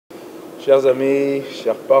Chers amis,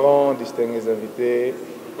 chers parents, distingués invités,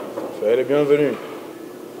 soyez les bienvenus.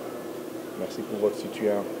 Merci pour votre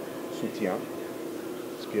soutien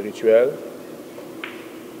spirituel,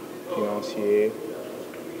 financier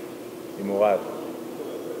et moral.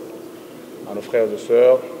 À nos frères et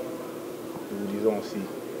sœurs, nous vous disons aussi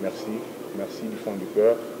merci du fond du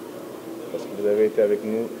cœur, parce que vous avez été avec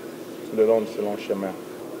nous tout le long de ce long chemin.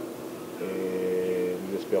 Et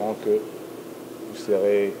nous espérons que vous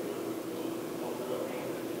serez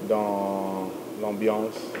dans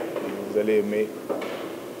l'ambiance et vous allez aimer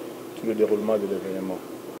tout le déroulement de l'événement.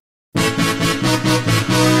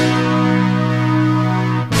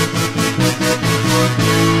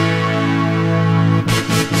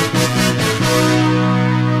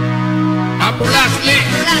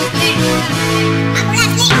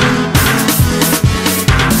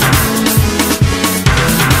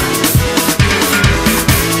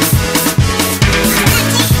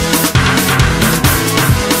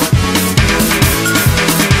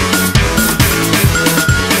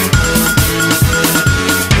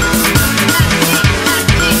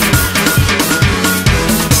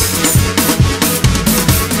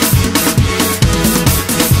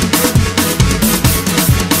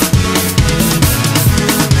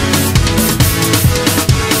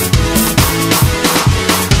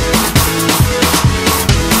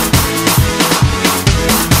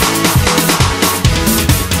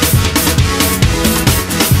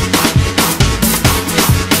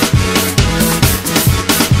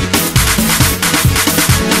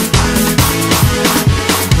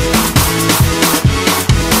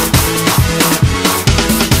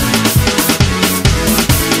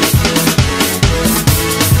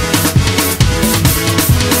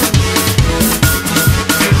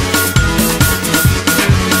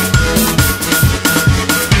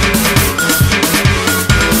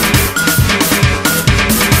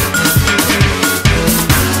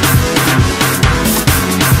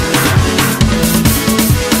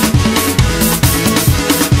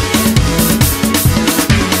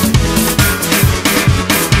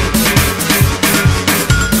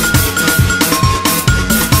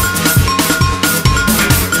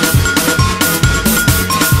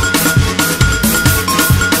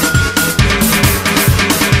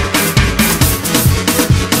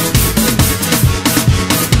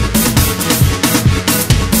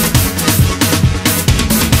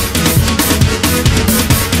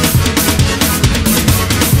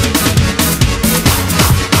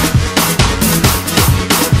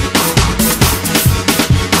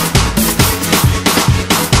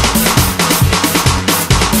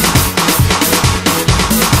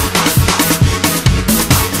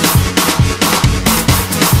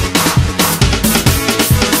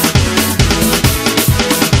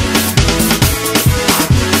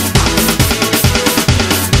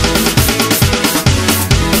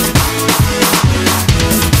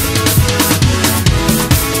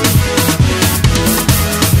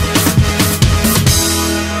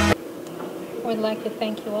 We'd like to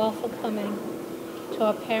thank you all for coming. To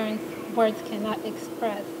our parents, words cannot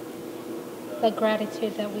express the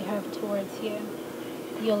gratitude that we have towards you.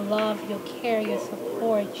 Your love, your care, your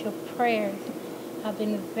support, your prayers have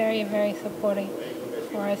been very, very supportive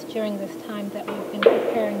for us during this time that we've been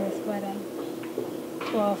preparing this wedding.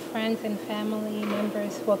 To our friends and family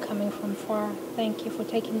members who are coming from far, thank you for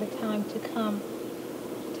taking the time to come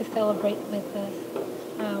to celebrate with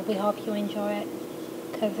us. We hope you enjoy it,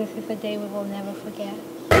 because this is a day we will never forget.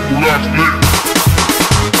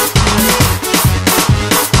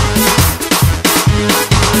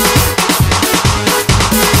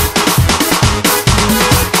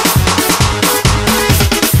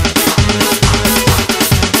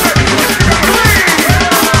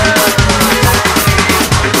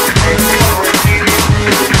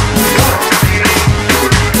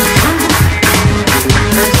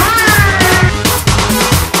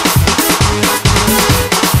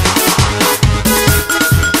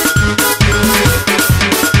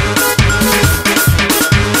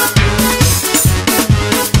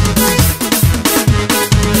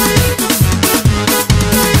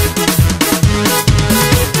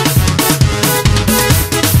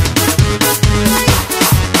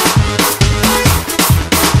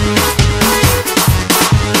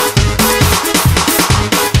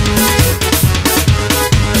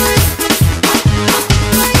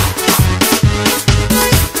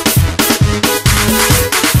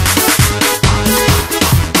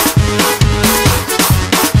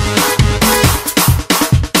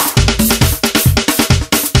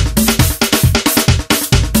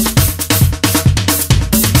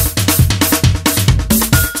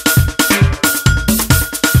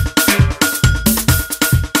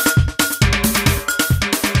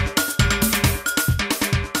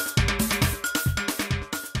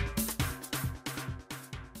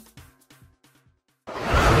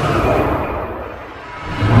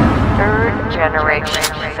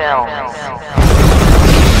 Generation Films.